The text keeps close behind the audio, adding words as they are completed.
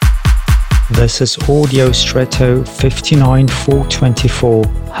This is Audio Stretto 59424.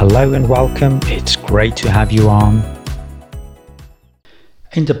 Hello and welcome, it's great to have you on.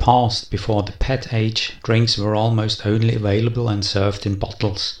 In the past, before the PET age, drinks were almost only available and served in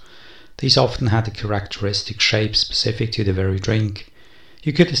bottles. These often had a characteristic shape specific to the very drink.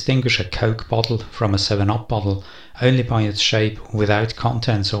 You could distinguish a Coke bottle from a 7-Up bottle only by its shape, without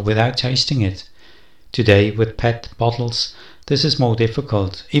contents or without tasting it. Today, with PET bottles, this is more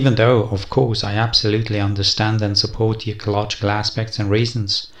difficult, even though, of course, I absolutely understand and support the ecological aspects and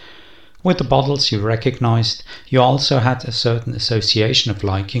reasons. With the bottles you recognized, you also had a certain association of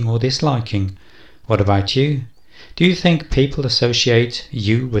liking or disliking. What about you? Do you think people associate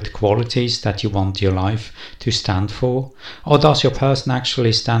you with qualities that you want your life to stand for? Or does your person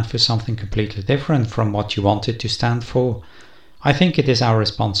actually stand for something completely different from what you want it to stand for? I think it is our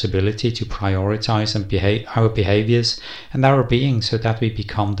responsibility to prioritize our behaviors and our being so that we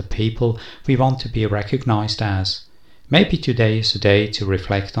become the people we want to be recognized as. Maybe today is a day to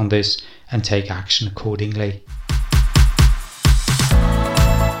reflect on this and take action accordingly.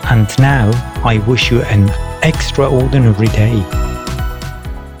 And now I wish you an extraordinary day.